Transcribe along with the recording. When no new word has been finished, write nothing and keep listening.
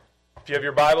you have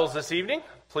your Bibles this evening,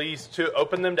 please to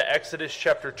open them to Exodus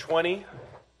chapter 20.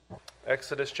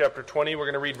 Exodus chapter 20, we're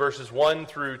going to read verses 1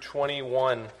 through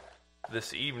 21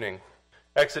 this evening.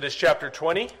 Exodus chapter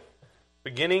 20,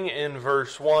 beginning in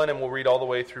verse 1, and we'll read all the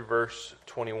way through verse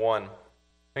 21.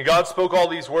 And God spoke all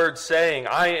these words, saying,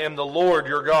 I am the Lord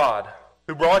your God,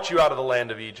 who brought you out of the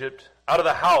land of Egypt, out of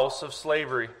the house of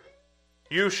slavery.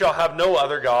 You shall have no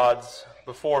other gods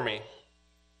before me.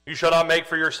 You shall not make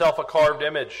for yourself a carved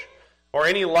image, or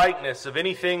any likeness of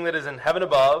anything that is in heaven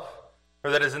above,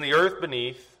 or that is in the earth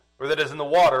beneath, or that is in the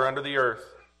water under the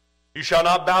earth. You shall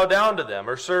not bow down to them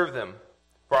or serve them.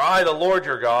 For I, the Lord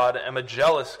your God, am a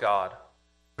jealous God,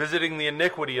 visiting the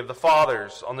iniquity of the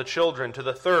fathers on the children to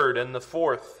the third and the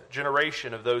fourth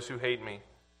generation of those who hate me,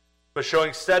 but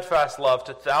showing steadfast love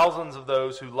to thousands of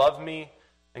those who love me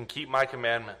and keep my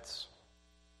commandments.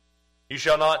 You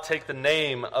shall not take the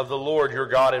name of the Lord your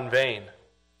God in vain,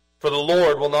 for the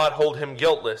Lord will not hold him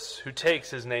guiltless who takes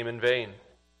his name in vain.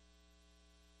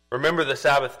 Remember the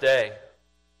Sabbath day,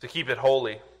 to keep it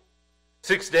holy.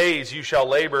 6 days you shall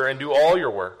labor and do all your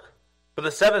work, but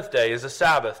the seventh day is a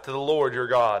Sabbath to the Lord your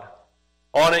God.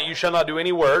 On it you shall not do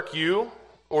any work, you,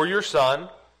 or your son,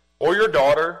 or your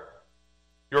daughter,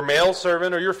 your male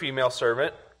servant or your female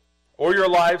servant, or your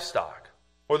livestock,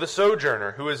 or the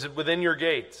sojourner who is within your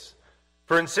gates.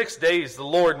 For in 6 days the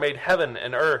Lord made heaven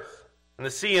and earth, and the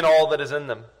sea and all that is in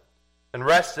them, and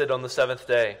rested on the seventh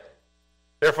day.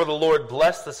 Therefore the Lord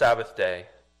blessed the Sabbath day,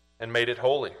 and made it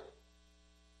holy.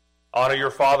 Honor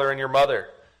your father and your mother,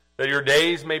 that your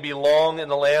days may be long in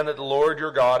the land that the Lord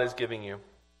your God is giving you.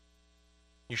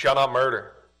 You shall not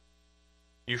murder.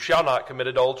 You shall not commit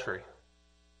adultery.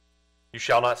 You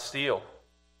shall not steal.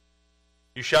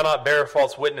 You shall not bear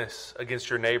false witness against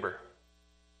your neighbor.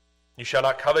 You shall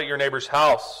not covet your neighbor's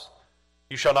house.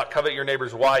 You shall not covet your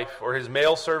neighbor's wife, or his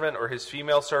male servant, or his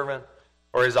female servant,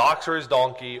 or his ox or his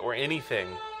donkey, or anything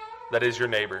that is your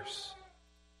neighbor's.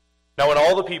 Now when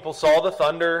all the people saw the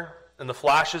thunder, and the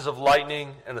flashes of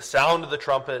lightning, and the sound of the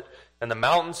trumpet, and the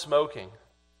mountain smoking,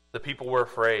 the people were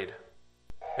afraid,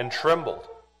 and trembled,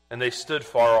 and they stood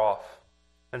far off,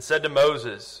 and said to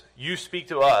Moses, You speak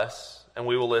to us, and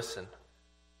we will listen,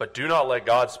 but do not let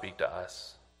God speak to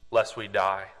us, lest we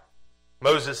die.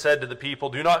 Moses said to the people,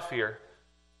 Do not fear,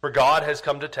 for God has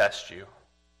come to test you,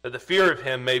 that the fear of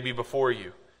him may be before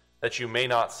you, that you may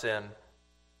not sin.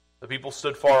 The people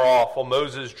stood far off, while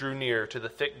Moses drew near to the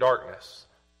thick darkness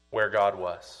where God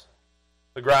was.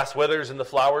 The grass withers and the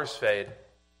flowers fade.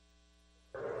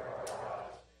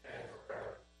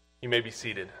 You may be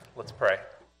seated. Let's pray.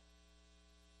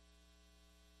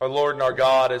 Our Lord and our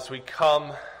God, as we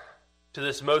come to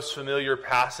this most familiar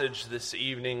passage this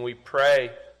evening, we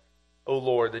pray, O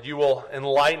Lord, that you will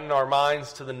enlighten our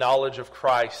minds to the knowledge of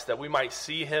Christ, that we might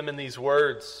see him in these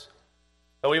words,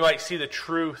 that we might see the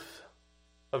truth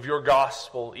of your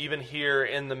gospel, even here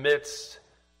in the midst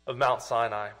of Mount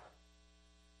Sinai.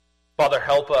 Father,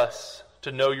 help us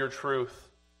to know your truth,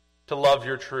 to love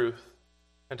your truth,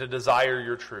 and to desire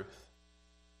your truth.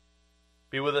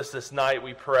 Be with us this night,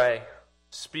 we pray.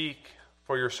 Speak,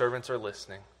 for your servants are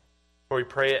listening. For we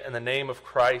pray it in the name of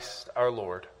Christ our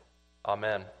Lord.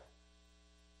 Amen.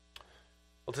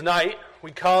 Well, tonight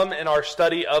we come in our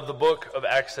study of the book of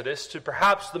Exodus to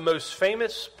perhaps the most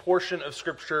famous portion of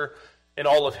Scripture in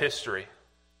all of history.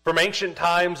 From ancient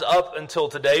times up until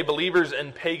today, believers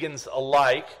and pagans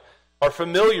alike are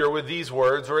familiar with these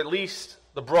words, or at least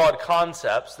the broad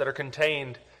concepts that are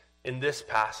contained in this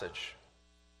passage.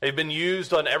 They've been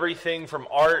used on everything from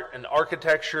art and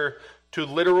architecture to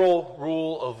literal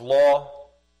rule of law,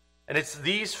 and it's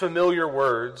these familiar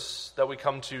words that we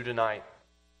come to tonight.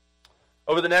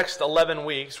 Over the next 11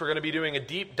 weeks, we're going to be doing a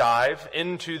deep dive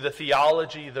into the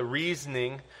theology, the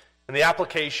reasoning, and the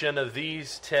application of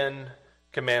these 10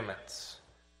 commandments.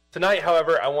 Tonight,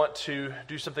 however, I want to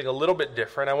do something a little bit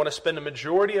different. I want to spend a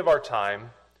majority of our time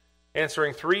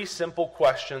answering 3 simple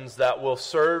questions that will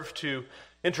serve to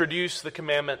introduce the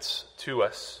commandments to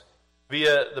us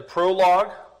via the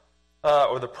prologue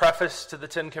or the preface to the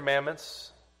 10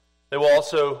 commandments.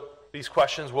 These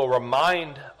questions will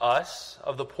remind us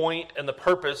of the point and the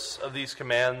purpose of these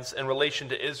commands in relation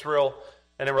to Israel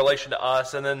and in relation to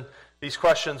us. And then these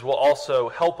questions will also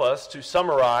help us to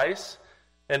summarize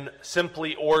and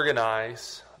simply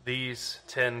organize these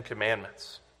 10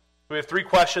 commandments. We have 3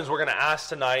 questions we're going to ask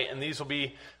tonight, and these will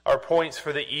be our points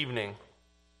for the evening.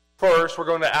 First, we're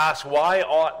going to ask, why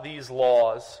ought these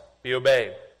laws be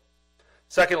obeyed?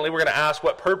 Secondly, we're going to ask,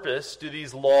 what purpose do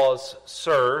these laws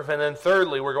serve? And then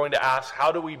thirdly, we're going to ask,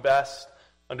 how do we best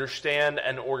understand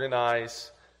and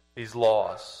organize these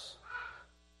laws?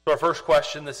 So So our first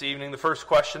question this evening, the first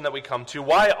question that we come to,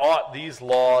 why ought these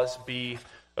laws be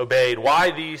obeyed?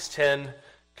 Why these 10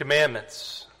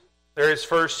 commandments? There is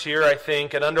first here, I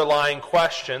think, an underlying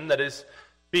question that is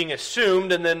being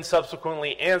assumed and then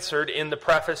subsequently answered in the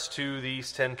preface to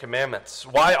these 10 commandments.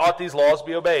 Why ought these laws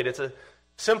be obeyed? It's a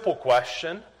simple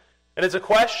question, and it's a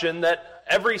question that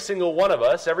every single one of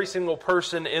us, every single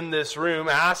person in this room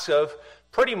asks of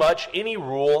pretty much any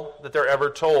rule that they're ever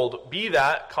told, be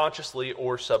that consciously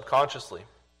or subconsciously.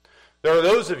 There are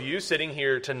those of you sitting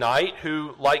here tonight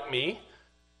who, like me,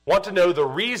 want to know the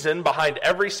reason behind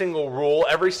every single rule,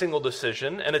 every single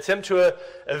decision, and attempt to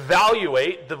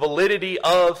evaluate the validity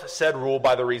of said rule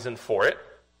by the reason for it.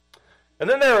 And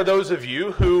then there are those of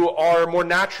you who are more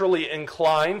naturally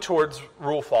inclined towards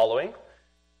rule following,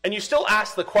 and you still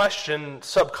ask the question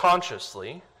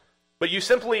subconsciously, but you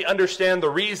simply understand the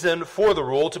reason for the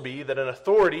rule to be that an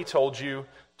authority told you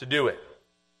to do it.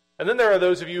 And then there are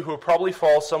those of you who probably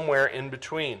fall somewhere in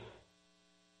between.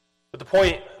 But the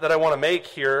point that I want to make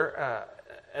here,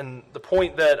 and the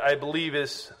point that I believe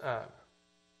is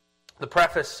the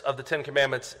preface of the 10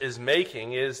 Commandments is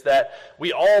making, is that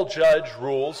we all judge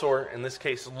rules, or in this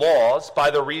case laws,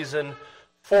 by the reason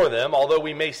for them, although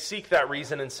we may seek that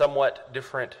reason in somewhat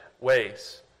different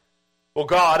ways. Well,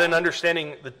 God, in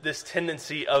understanding this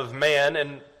tendency of man,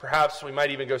 and perhaps we might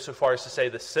even go so far as to say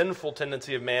the sinful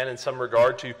tendency of man in some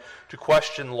regard to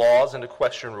question laws and to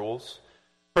question rules,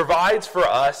 provides for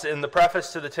us in the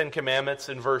preface to the 10 Commandments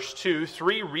in verse 2,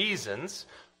 3 reasons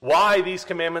why these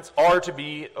commandments are to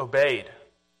be obeyed.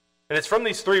 And it's from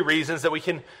these 3 reasons that we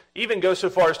can even go so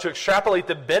far as to extrapolate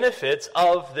the benefits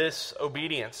of this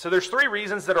obedience. So there's 3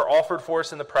 reasons that are offered for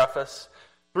us in the preface,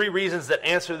 3 reasons that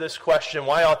answer this question,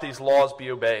 why ought these laws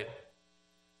be obeyed?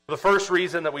 The first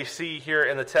reason that we see here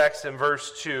in the text in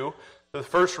verse 2, the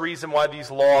first reason why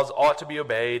these laws ought to be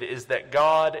obeyed is that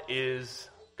God is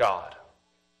God.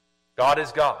 God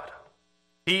is God.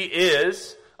 He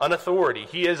is an authority.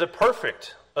 He is a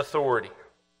perfect authority.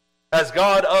 As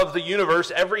God of the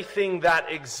universe, everything that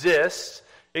exists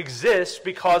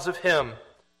because of Him.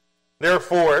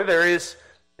 Therefore,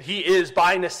 He is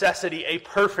by necessity a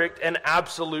perfect and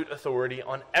absolute authority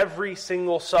on every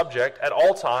single subject at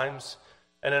all times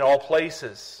and in all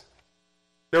places.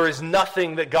 There is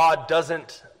nothing that God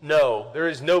doesn't know. There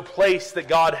is no place that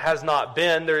God has not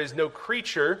been. There is no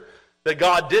creature that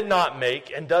God did not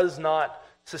make and does not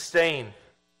sustain.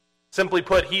 Simply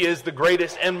put, He is the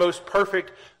greatest and most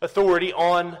perfect authority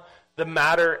on the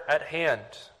matter at hand.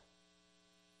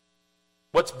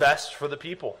 What's best for the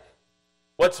people?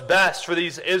 What's best for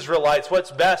these Israelites? What's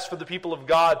best for the people of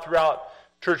God throughout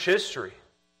church history?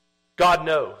 God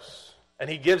knows,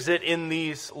 and He gives it in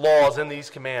these laws, in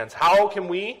these commands. How can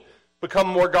we become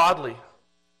more godly?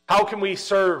 How can we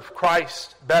serve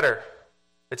Christ better?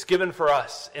 It's given for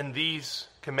us in these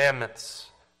commandments.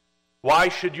 Why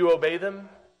should you obey them?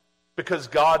 Because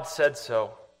God said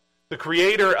so. The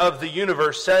Creator of the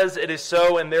universe says it is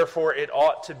so, and therefore it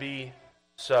ought to be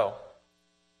so.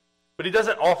 But He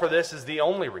doesn't offer this as the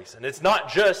only reason. It's not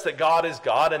just that God is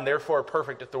God and therefore a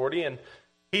perfect authority, and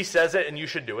He says it and you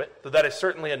should do it. So that is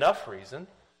certainly enough reason.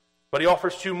 But He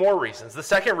offers 2 more reasons. The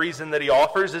second reason that He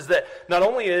offers is that not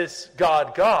only is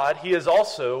God God, He is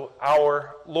also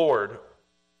our Lord.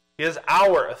 He is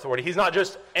our authority. He's not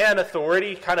just an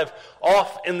authority, kind of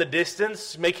off in the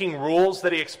distance, making rules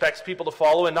that He expects people to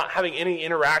follow and not having any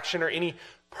interaction or any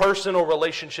personal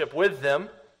relationship with them.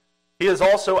 He is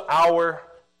also our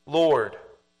Lord.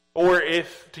 Or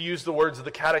if, to use the words of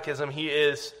the Catechism, He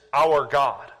is our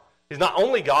God. He's not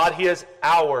only God, He is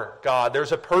our God.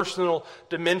 There's a personal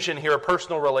dimension here, a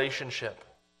personal relationship.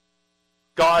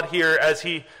 God here, as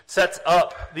He sets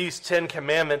up these 10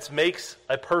 commandments, makes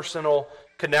a personal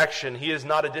connection. He is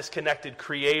not a disconnected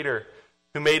creator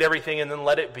who made everything and then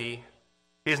let it be.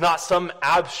 He is not some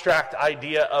abstract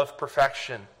idea of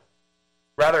perfection.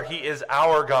 Rather, He is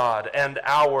our God and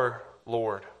our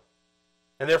Lord.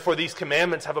 And therefore, these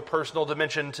commandments have a personal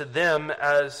dimension to them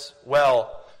as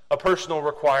well, a personal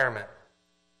requirement.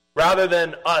 Rather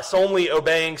than us only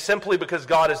obeying simply because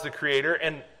God is the creator,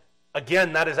 and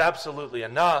again, that is absolutely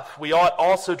enough, we ought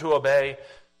also to obey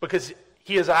because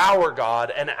He is our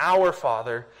God and our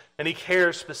Father, and He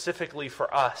cares specifically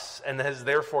for us and has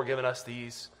therefore given us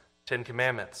these 10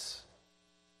 commandments.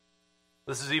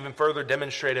 This is even further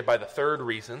demonstrated by the third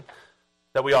reason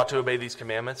that we ought to obey these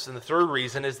commandments. And the third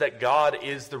reason is that God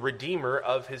is the Redeemer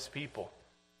of His people.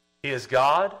 He is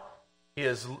God, He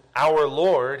is our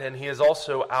Lord, and He is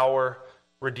also our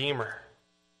Redeemer.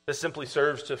 This simply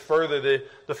serves to further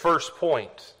the first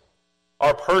point.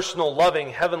 our personal,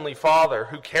 loving Heavenly Father,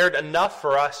 who cared enough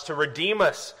for us to redeem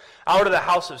us out of the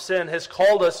house of sin, has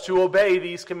called us to obey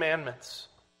these commandments.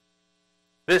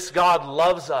 This God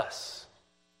loves us.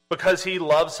 Because He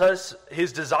loves us,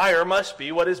 His desire must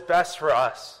be what is best for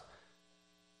us.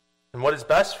 And what is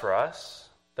best for us?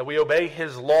 That we obey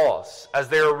His laws, as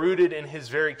they are rooted in His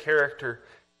very character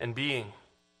and being.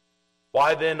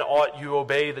 Why then ought you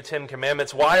obey the 10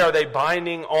 Commandments? Why are they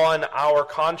binding on our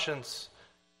conscience?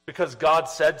 Because God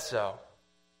said so.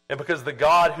 And because the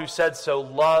God who said so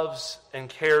loves and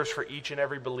cares for each and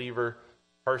every believer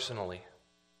personally.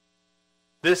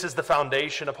 This is the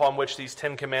foundation upon which these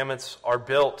 10 Commandments are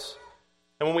built.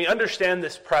 And when we understand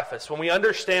this preface, when we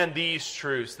understand these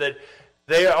truths, that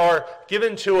they are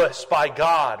given to us by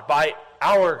God, by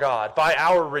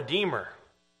our Redeemer,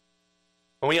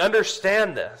 when we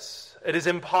understand this, it is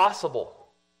impossible,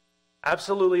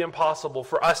 absolutely impossible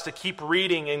for us to keep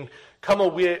reading and come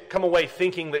away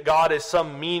thinking that God is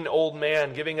some mean old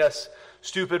man giving us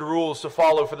stupid rules to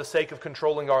follow for the sake of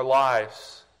controlling our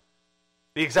lives.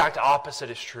 The exact opposite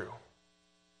is true.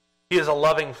 He is a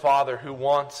loving Father who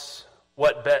wants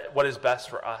what is best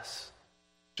for us.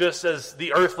 Just as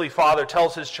the earthly father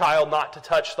tells his child not to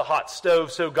touch the hot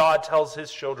stove, so God tells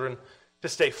His children to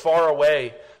stay far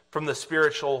away from the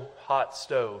spiritual hot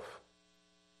stove.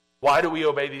 Why do we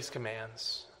obey these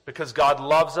commands? Because God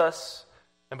loves us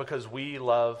and because we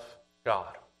love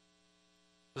God.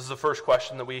 This is the first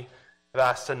question that we have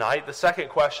asked tonight. The second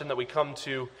question that we come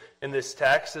to in this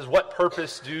text is, what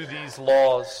purpose do these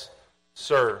laws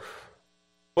serve?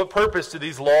 What purpose do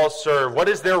these laws serve? What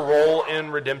is their role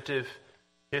in redemptive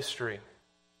history?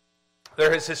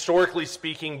 There has, historically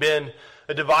speaking, been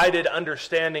a divided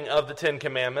understanding of the 10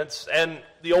 Commandments and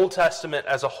the Old Testament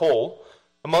as a whole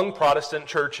among Protestant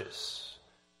churches.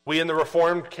 We in the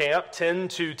Reformed camp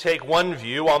tend to take one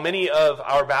view, while many of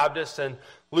our Baptist and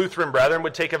Lutheran brethren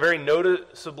would take a very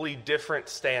noticeably different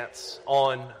stance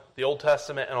on the Old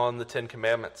Testament and on the 10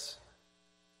 Commandments.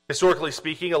 Historically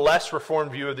speaking, a less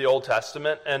Reformed view of the Old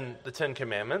Testament and the 10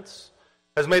 Commandments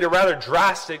has made a rather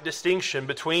drastic distinction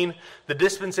between the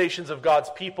dispensations of God's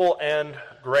people and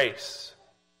grace.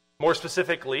 More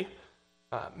specifically,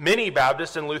 many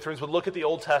Baptists and Lutherans would look at the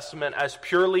Old Testament as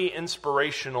purely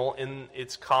inspirational in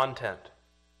its content.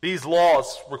 These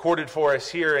laws recorded for us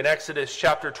here in Exodus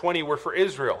chapter 20 were for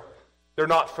Israel. They're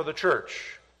not for the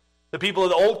church. The people of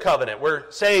the Old Covenant were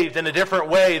saved in a different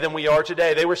way than we are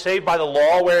today. They were saved by the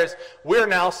law, whereas we're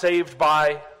now saved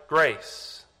by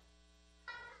grace.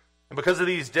 And because of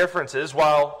these differences,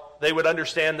 while they would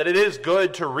understand that it is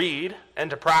good to read and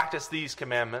to practice these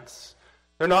commandments,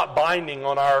 they're not binding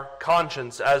on our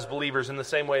conscience as believers in the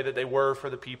same way that they were for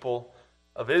the people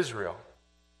of Israel.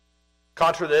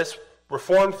 Contra this,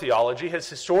 Reformed theology has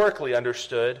historically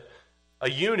understood a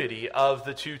unity of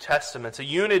the two testaments, a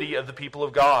unity of the people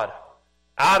of God.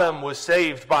 Adam was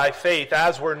saved by faith,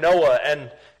 as were Noah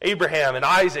and Abraham and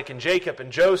Isaac and Jacob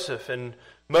and Joseph and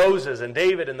Moses and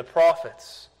David and the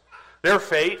prophets. Their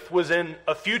faith was in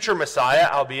a future Messiah,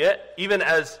 albeit, even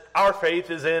as our faith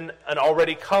is in an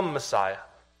already come Messiah.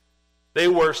 They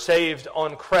were saved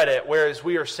on credit, whereas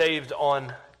we are saved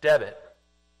on debit.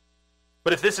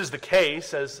 But if this is the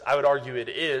case, as I would argue it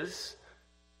is,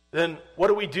 then what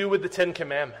do we do with the 10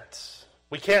 Commandments?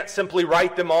 We can't simply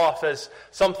write them off as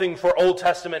something for Old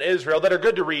Testament Israel that are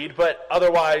good to read, but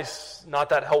otherwise not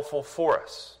that helpful for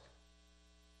us.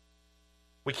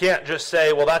 We can't just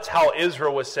say, well, that's how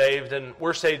Israel was saved, and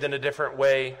we're saved in a different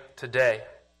way today.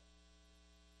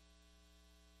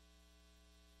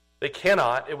 They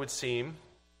cannot, it would seem,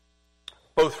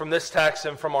 both from this text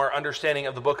and from our understanding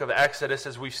of the book of Exodus,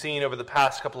 as we've seen over the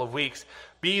past couple of weeks,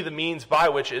 be the means by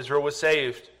which Israel was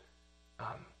saved.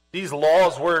 These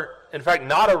laws were, in fact,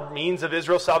 not a means of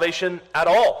Israel's salvation at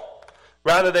all.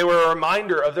 Rather, they were a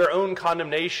reminder of their own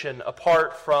condemnation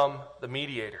apart from the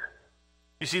mediator.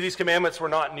 You see, these commandments were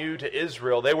not new to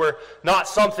Israel. They were not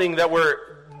something that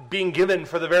were being given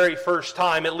for the very first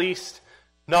time, at least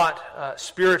not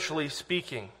spiritually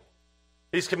speaking.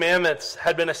 These commandments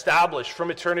had been established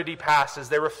from eternity past as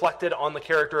they reflected on the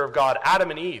character of God. Adam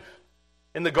and Eve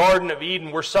in the Garden of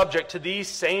Eden were subject to these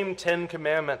same 10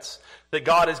 commandments that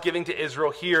God is giving to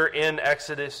Israel here in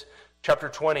Exodus chapter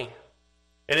 20.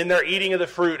 And in their eating of the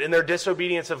fruit, in their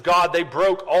disobedience of God, they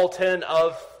broke all 10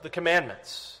 of the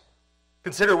commandments.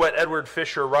 Consider what Edward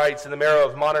Fisher writes in The Marrow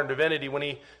of Modern Divinity when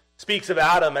he speaks of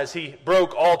Adam as he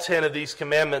broke all 10 of these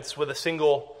commandments with a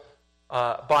single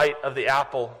bite of the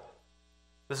apple.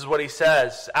 This is what he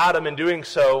says: Adam, in doing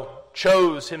so,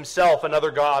 chose himself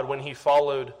another god when he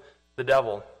followed the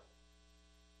devil.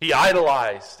 He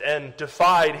idolized and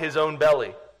defied his own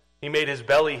belly. He made his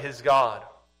belly his God.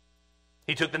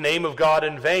 He took the name of God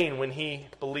in vain when he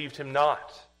believed him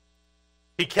not.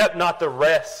 He kept not the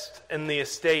rest in the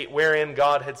estate wherein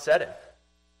God had set him.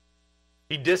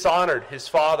 He dishonored his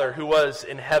Father who was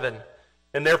in heaven,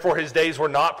 and therefore his days were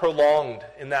not prolonged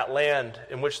in that land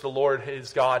in which the Lord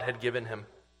his God had given him.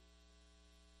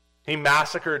 He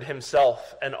massacred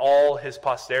himself and all his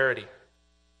posterity.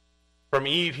 From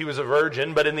Eve he was a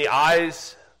virgin, but in the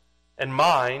eyes and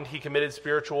mind he committed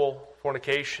spiritual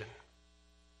fornication.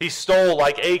 He stole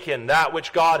like Achan that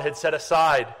which God had set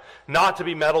aside, not to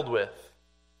be meddled with.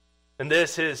 And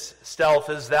this, his stealth,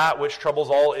 is that which troubles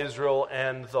all Israel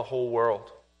and the whole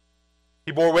world.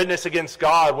 He bore witness against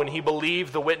God when he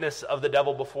believed the witness of the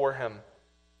devil before him.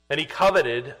 And he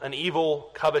coveted an evil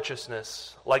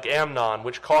covetousness, like Amnon,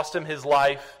 which cost him his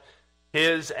life,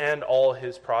 his and all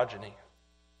his progeny.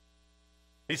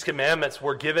 These commandments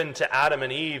were given to Adam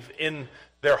and Eve in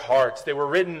their hearts. They were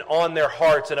written on their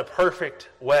hearts in a perfect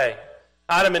way.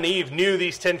 Adam and Eve knew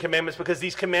these 10 commandments because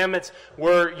these commandments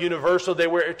were universal. They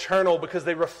were eternal because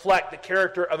they reflect the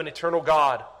character of an eternal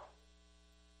God.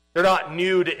 They're not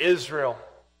new to Israel.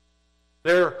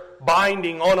 They're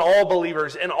binding on all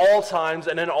believers in all times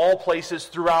and in all places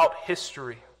throughout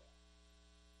history.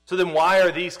 So then why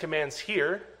are these commands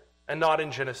here and not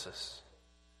in Genesis?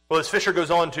 Well, as Fisher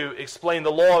goes on to explain,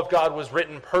 the law of God was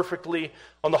written perfectly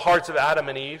on the hearts of Adam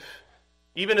and Eve,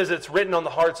 even as it's written on the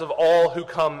hearts of all who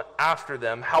come after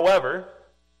them. However,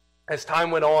 as time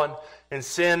went on and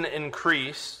sin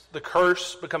increased, the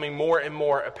curse becoming more and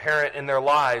more apparent in their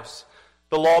lives,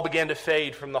 the law began to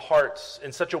fade from the hearts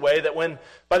in such a way that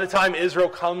by the time Israel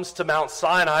comes to Mount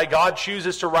Sinai, God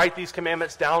chooses to write these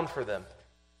commandments down for them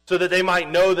so that they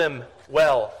might know them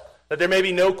well, that there may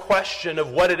be no question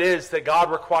of what it is that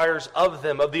God requires of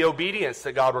them, of the obedience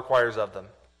that God requires of them,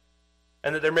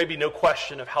 and that there may be no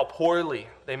question of how poorly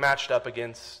they matched up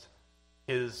against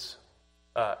his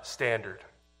standard.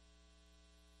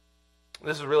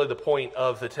 This is really the point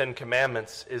of the 10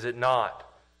 Commandments, is it not?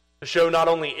 To show not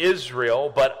only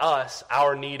Israel, but us,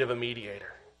 our need of a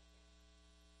mediator.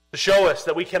 To show us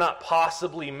that we cannot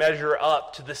possibly measure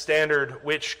up to the standard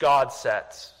which God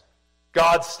sets.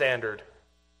 God's standard.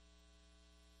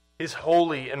 His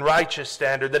holy and righteous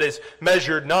standard that is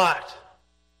measured not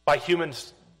by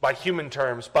human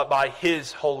terms, but by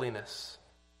his holiness.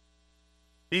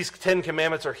 These 10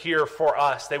 commandments are here for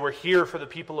us. They were here for the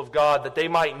people of God, that they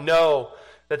might know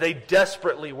that they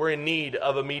desperately were in need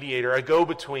of a mediator, a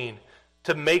go-between,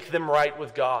 to make them right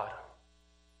with God.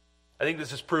 I think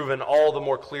this is proven all the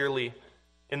more clearly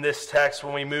in this text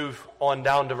when we move on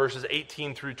down to verses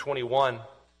 18 through 21.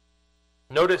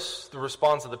 Notice the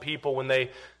response of the people when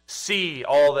they see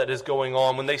all that is going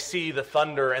on, when they see the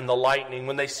thunder and the lightning,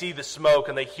 when they see the smoke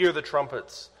and they hear the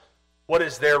trumpets. What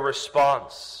is their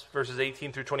response? Verses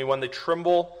 18 through 21, they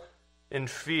tremble in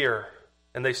fear,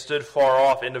 and they stood far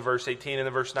off, into verse 18. And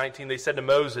in verse 19, they said to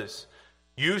Moses,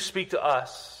 "You speak to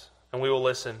us, and we will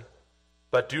listen,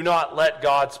 but do not let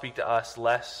God speak to us,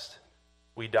 lest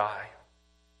we die."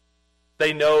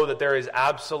 They know that there is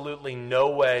absolutely no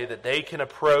way that they can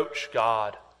approach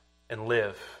God and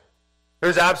live.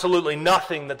 There's absolutely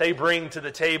nothing that they bring to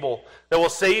the table that will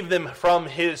save them from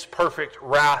his perfect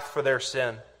wrath for their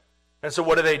sin. And so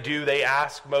what do? They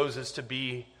ask Moses to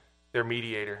be their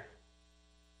mediator.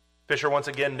 Fisher once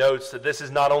again notes that this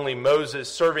is not only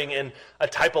Moses serving in a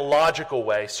typological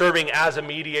way, serving as a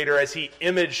mediator as he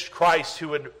imaged Christ who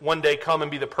would one day come and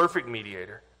be the perfect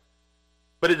mediator,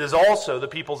 but it is also the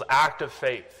people's act of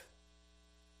faith.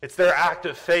 It's their act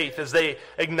of faith as they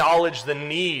acknowledge the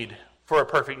need for a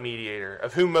perfect mediator,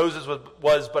 of whom Moses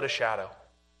was but a shadow.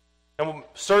 And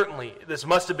certainly, this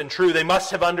must have been true. They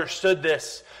must have understood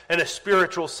this in a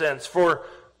spiritual sense. For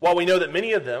while we know that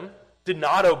many of them did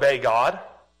not obey God,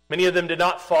 many of them did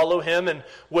not follow him and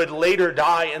would later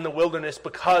die in the wilderness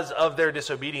because of their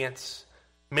disobedience,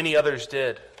 many others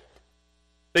did.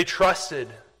 They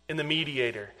trusted in the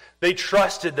mediator. They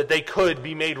trusted that they could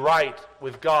be made right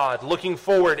with God, looking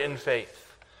forward in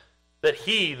faith, that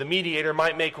he, the mediator,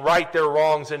 might make right their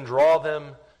wrongs and draw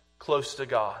them close to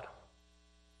God.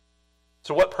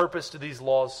 So what purpose do these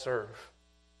laws serve?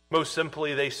 Most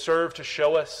simply, they serve to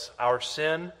show us our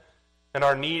sin and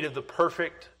our need of the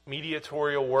perfect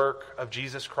mediatorial work of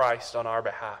Jesus Christ on our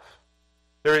behalf.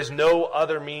 There is no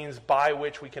other means by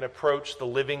which we can approach the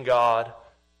living God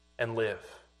and live.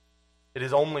 It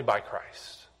is only by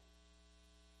Christ.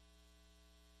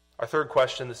 Our third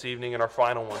question this evening, and our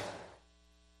final one: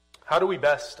 how do we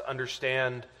best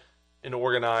understand and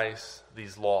organize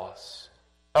these laws?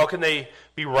 How can they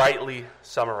be rightly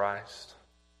summarized?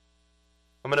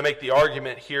 I'm going to make the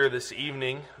argument here this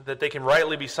evening that they can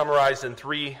rightly be summarized in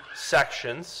three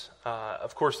sections.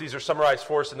 Of course, these are summarized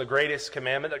for us in the greatest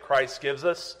commandment that Christ gives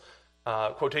us,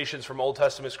 quotations from Old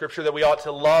Testament Scripture, that we ought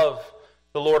to love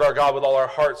the Lord our God with all our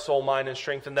heart, soul, mind, and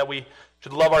strength, and that we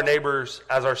should love our neighbors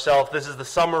as ourselves. This is the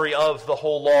summary of the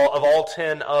whole law, of all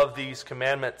 10 of these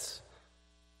commandments.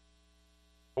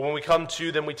 But when we come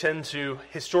to them, we tend to,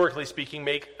 historically speaking,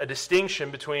 make a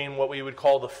distinction between what we would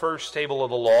call the first table of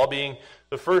the law, being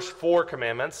the first 4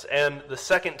 commandments, and the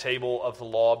second table of the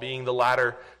law, being the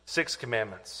latter 6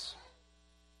 commandments.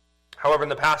 However, in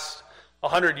the past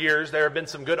 100 years, there have been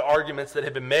some good arguments that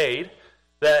have been made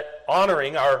that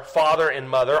honoring our father and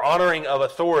mother, honoring of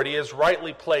authority, is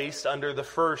rightly placed under the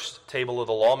first table of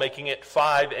the law, making it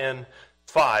 5 and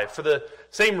 5. For the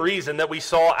same reason that we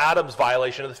saw Adam's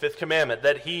violation of the 5th commandment,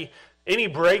 that any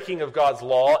breaking of God's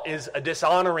law is a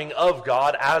dishonoring of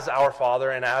God as our Father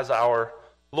and as our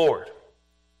Lord.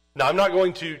 Now, I'm not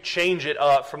going to change it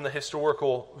up from the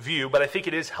historical view, but I think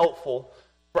it is helpful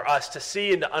for us to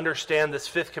see and to understand this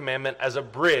 5th commandment as a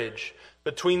bridge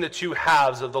between the two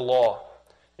halves of the law.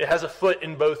 It has a foot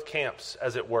in both camps,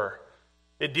 as it were.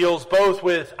 It deals both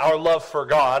with our love for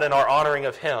God and our honoring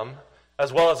of Him,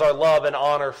 as well as our love and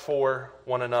honor for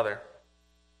one another.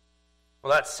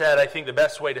 Well, that said, I think the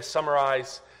best way to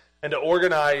summarize and to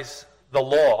organize the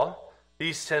law,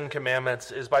 these 10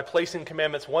 commandments, is by placing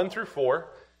commandments 1 through 4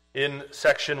 in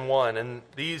section 1. And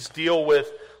these deal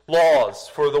with laws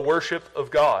for the worship of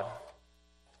God.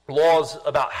 Laws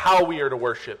about how we are to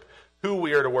worship, who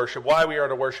we are to worship, why we are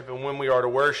to worship, and when we are to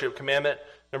worship. Commandment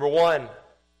number 1,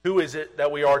 who is it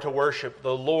that we are to worship?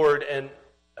 The Lord and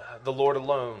the Lord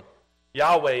alone.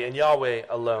 Yahweh and Yahweh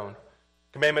alone.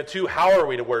 Commandment 2, how are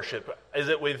we to worship? Is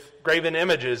it with graven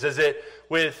images? Is it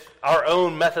with our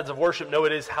own methods of worship? No,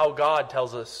 it is how God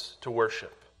tells us to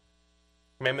worship.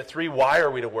 Commandment 3, why are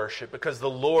we to worship? Because the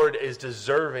Lord is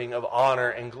deserving of honor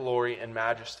and glory and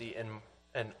majesty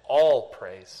and all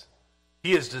praise.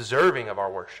 He is deserving of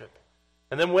our worship.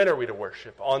 And then when are we to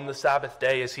worship? On the Sabbath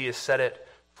day, as He has set it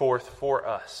forth for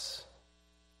us.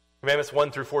 Commandments 1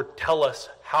 through 4 tell us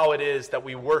how it is that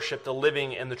we worship the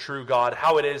living and the true God,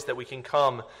 how it is that we can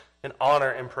come and honor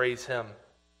and praise Him.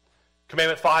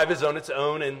 Commandment 5 is on its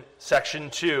own in section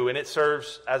 2, and it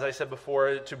serves, as I said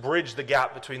before, to bridge the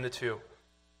gap between the two.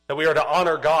 That we are to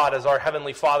honor God as our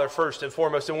Heavenly Father first and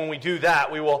foremost, and when we do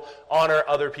that, we will honor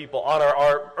other people, honor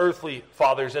our earthly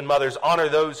fathers and mothers, honor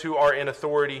those who are in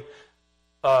authority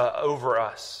over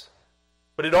us.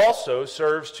 But it also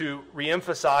serves to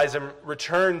reemphasize and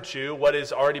return to what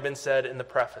has already been said in the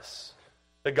preface.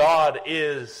 That God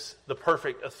is the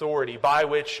perfect authority by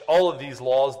which all of these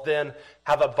laws then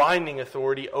have a binding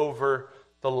authority over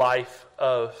the life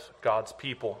of God's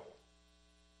people.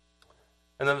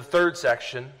 And then the third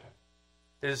section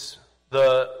is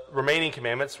the remaining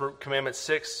commandments, commandments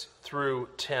 6 through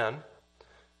 10.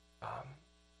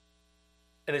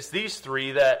 And it's these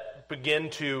three that begin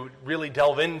to really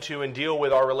delve into and deal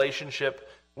with our relationship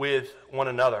with one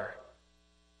another.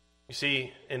 You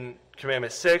see, in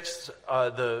Commandment 6,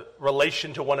 the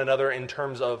relation to one another in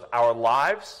terms of our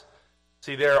lives.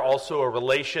 See there also a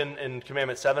relation in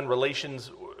Commandment 7,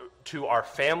 relations to our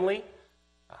family.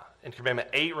 In Commandment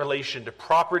 8, relation to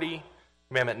property.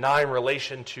 Commandment 9,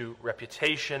 relation to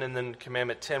reputation. And then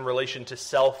Commandment 10, relation to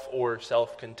self or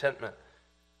self-contentment.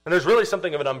 And there's really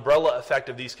something of an umbrella effect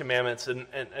of these commandments. And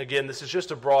again, this is just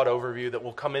a broad overview that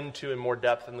we'll come into in more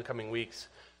depth in the coming weeks.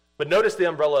 But notice the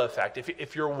umbrella effect.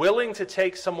 If you're willing to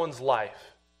take someone's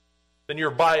life, then you're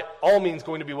by all means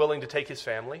going to be willing to take his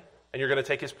family, and you're going to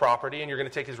take his property, and you're going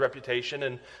to take his reputation,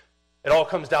 and it all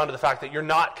comes down to the fact that you're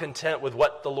not content with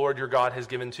what the Lord your God has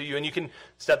given to you. And you can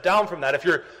step down from that. If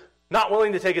you're not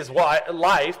willing to take his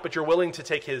life, but you're willing to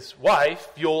take his wife,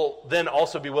 you'll then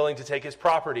also be willing to take his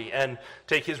property and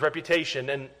take his reputation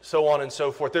and so on and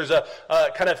so forth. There's a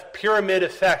kind of pyramid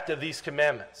effect of these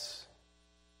commandments.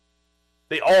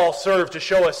 They all serve to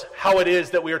show us how it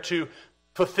is that we are to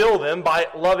fulfill them by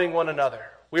loving one another.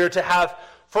 We are to have,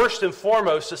 first and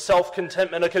foremost, a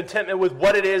self-contentment, a contentment with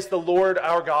what it is the Lord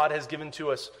our God has given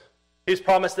to us. He's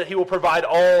promised that He will provide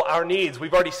all our needs.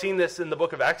 We've already seen this in the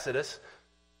book of Exodus.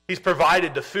 He's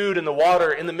provided the food and the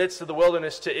water in the midst of the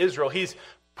wilderness to Israel. He's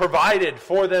provided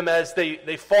for them as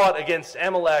they fought against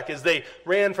Amalek, as they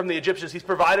ran from the Egyptians. He's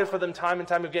provided for them time and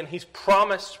time again. He's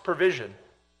promised provision.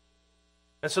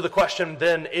 And so the question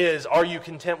then is, are you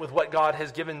content with what God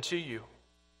has given to you?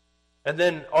 And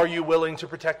then, are you willing to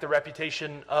protect the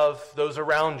reputation of those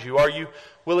around you? Are you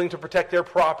willing to protect their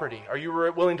property? Are you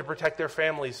willing to protect their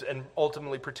families and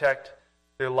ultimately protect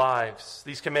their lives?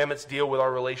 These commandments deal with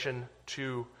our relation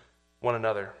to one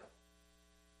another.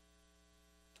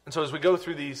 And so as we go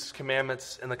through these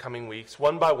commandments in the coming weeks,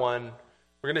 one by one,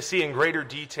 we're going to see in greater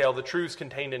detail the truths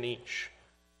contained in each,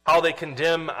 how they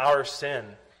condemn our sin,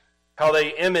 how they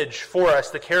image for us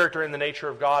the character and the nature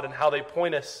of God, and how they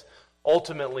point us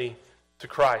ultimately to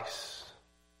Christ.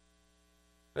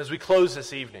 As we close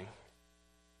this evening,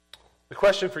 the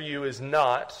question for you is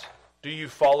not, do you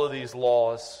follow these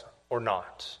laws or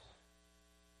not?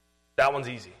 That one's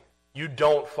easy. You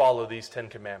don't follow these 10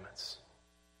 commandments.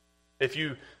 If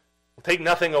you take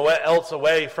nothing else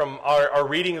away from our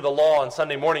reading of the law on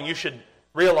Sunday morning, you should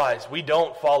realize we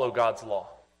don't follow God's law.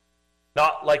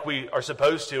 Not like we are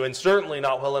supposed to, and certainly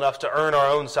not well enough to earn our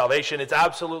own salvation. It's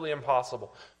absolutely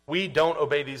impossible. We don't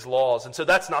obey these laws. And so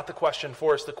that's not the question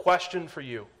for us. The question for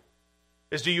you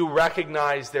is, do you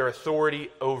recognize their authority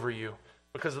over you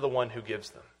because of the one who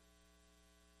gives them?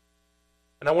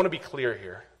 And I want to be clear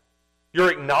here. Your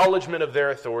acknowledgement of their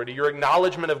authority, your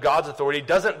acknowledgement of God's authority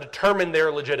doesn't determine their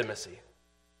legitimacy.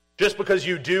 Just because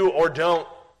you do or don't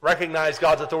recognize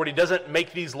God's authority doesn't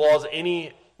make these laws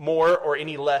any more or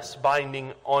any less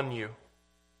binding on you.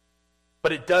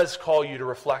 But it does call you to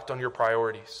reflect on your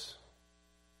priorities.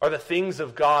 Are the things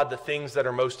of God the things that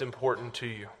are most important to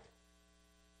you?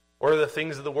 Or are the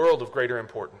things of the world of greater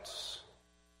importance?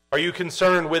 Are you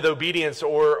concerned with obedience,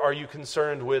 or are you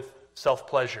concerned with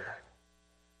self-pleasure?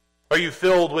 Are you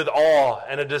filled with awe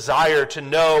and a desire to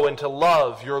know and to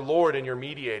love your Lord and your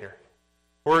mediator?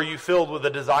 Or are you filled with a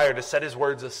desire to set his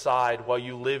words aside while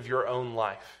you live your own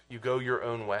life? You go your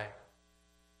own way.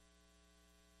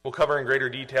 We'll cover in greater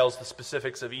details the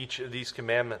specifics of each of these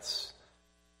commandments.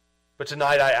 But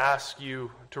tonight I ask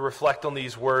you to reflect on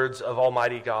these words of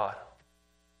Almighty God.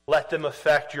 Let them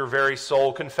affect your very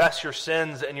soul. Confess your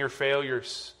sins and your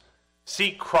failures.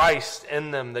 Seek Christ in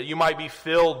them, that you might be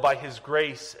filled by his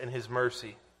grace and his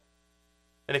mercy.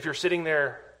 And if you're sitting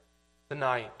there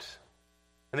tonight,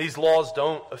 and these laws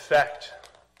don't affect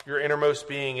your innermost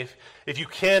being, if you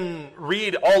can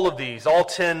read all of these, all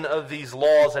 10 of these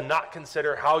laws, and not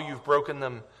consider how you've broken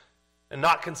them, and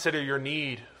not consider your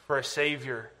need for a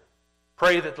Savior,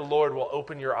 pray that the Lord will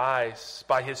open your eyes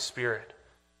by his Spirit.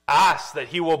 Ask that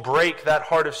he will break that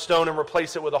heart of stone and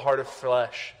replace it with a heart of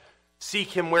flesh. Seek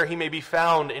him where he may be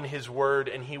found in his word,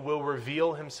 and he will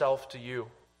reveal himself to you.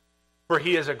 For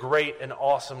he is a great and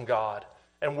awesome God,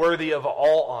 and worthy of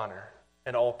all honor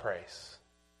and all praise.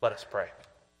 Let us pray.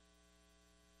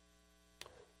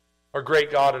 Our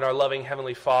great God and our loving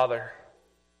Heavenly Father,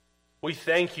 we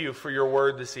thank you for your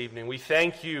word this evening. We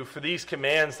thank you for these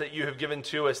commands that you have given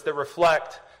to us that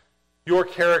reflect your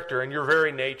character and your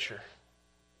very nature.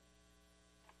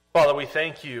 Father, we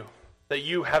thank you that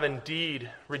you have indeed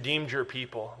redeemed your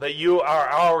people, that you are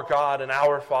our God and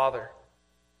our Father.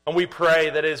 And we pray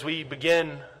that as we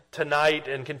begin tonight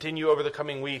and continue over the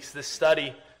coming weeks, this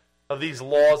study of these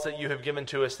laws that you have given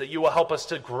to us, that you will help us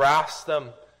to grasp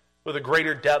them with a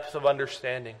greater depth of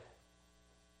understanding,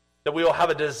 that we will have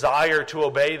a desire to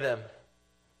obey them,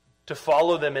 to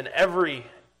follow them in every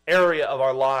area of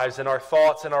our lives, in our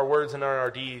thoughts, in our words, and in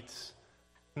our deeds.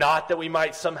 Not that we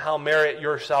might somehow merit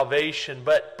your salvation,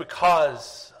 but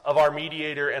because of our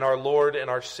mediator and our Lord and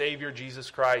our Savior,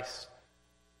 Jesus Christ,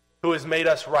 who has made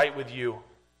us right with you.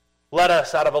 Let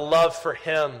us, out of a love for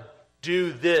him,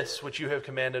 do this which you have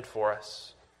commanded for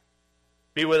us.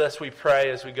 Be with us, we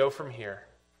pray, as we go from here.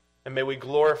 And may we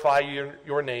glorify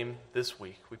your name this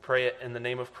week. We pray it in the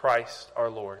name of Christ our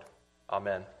Lord.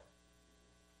 Amen.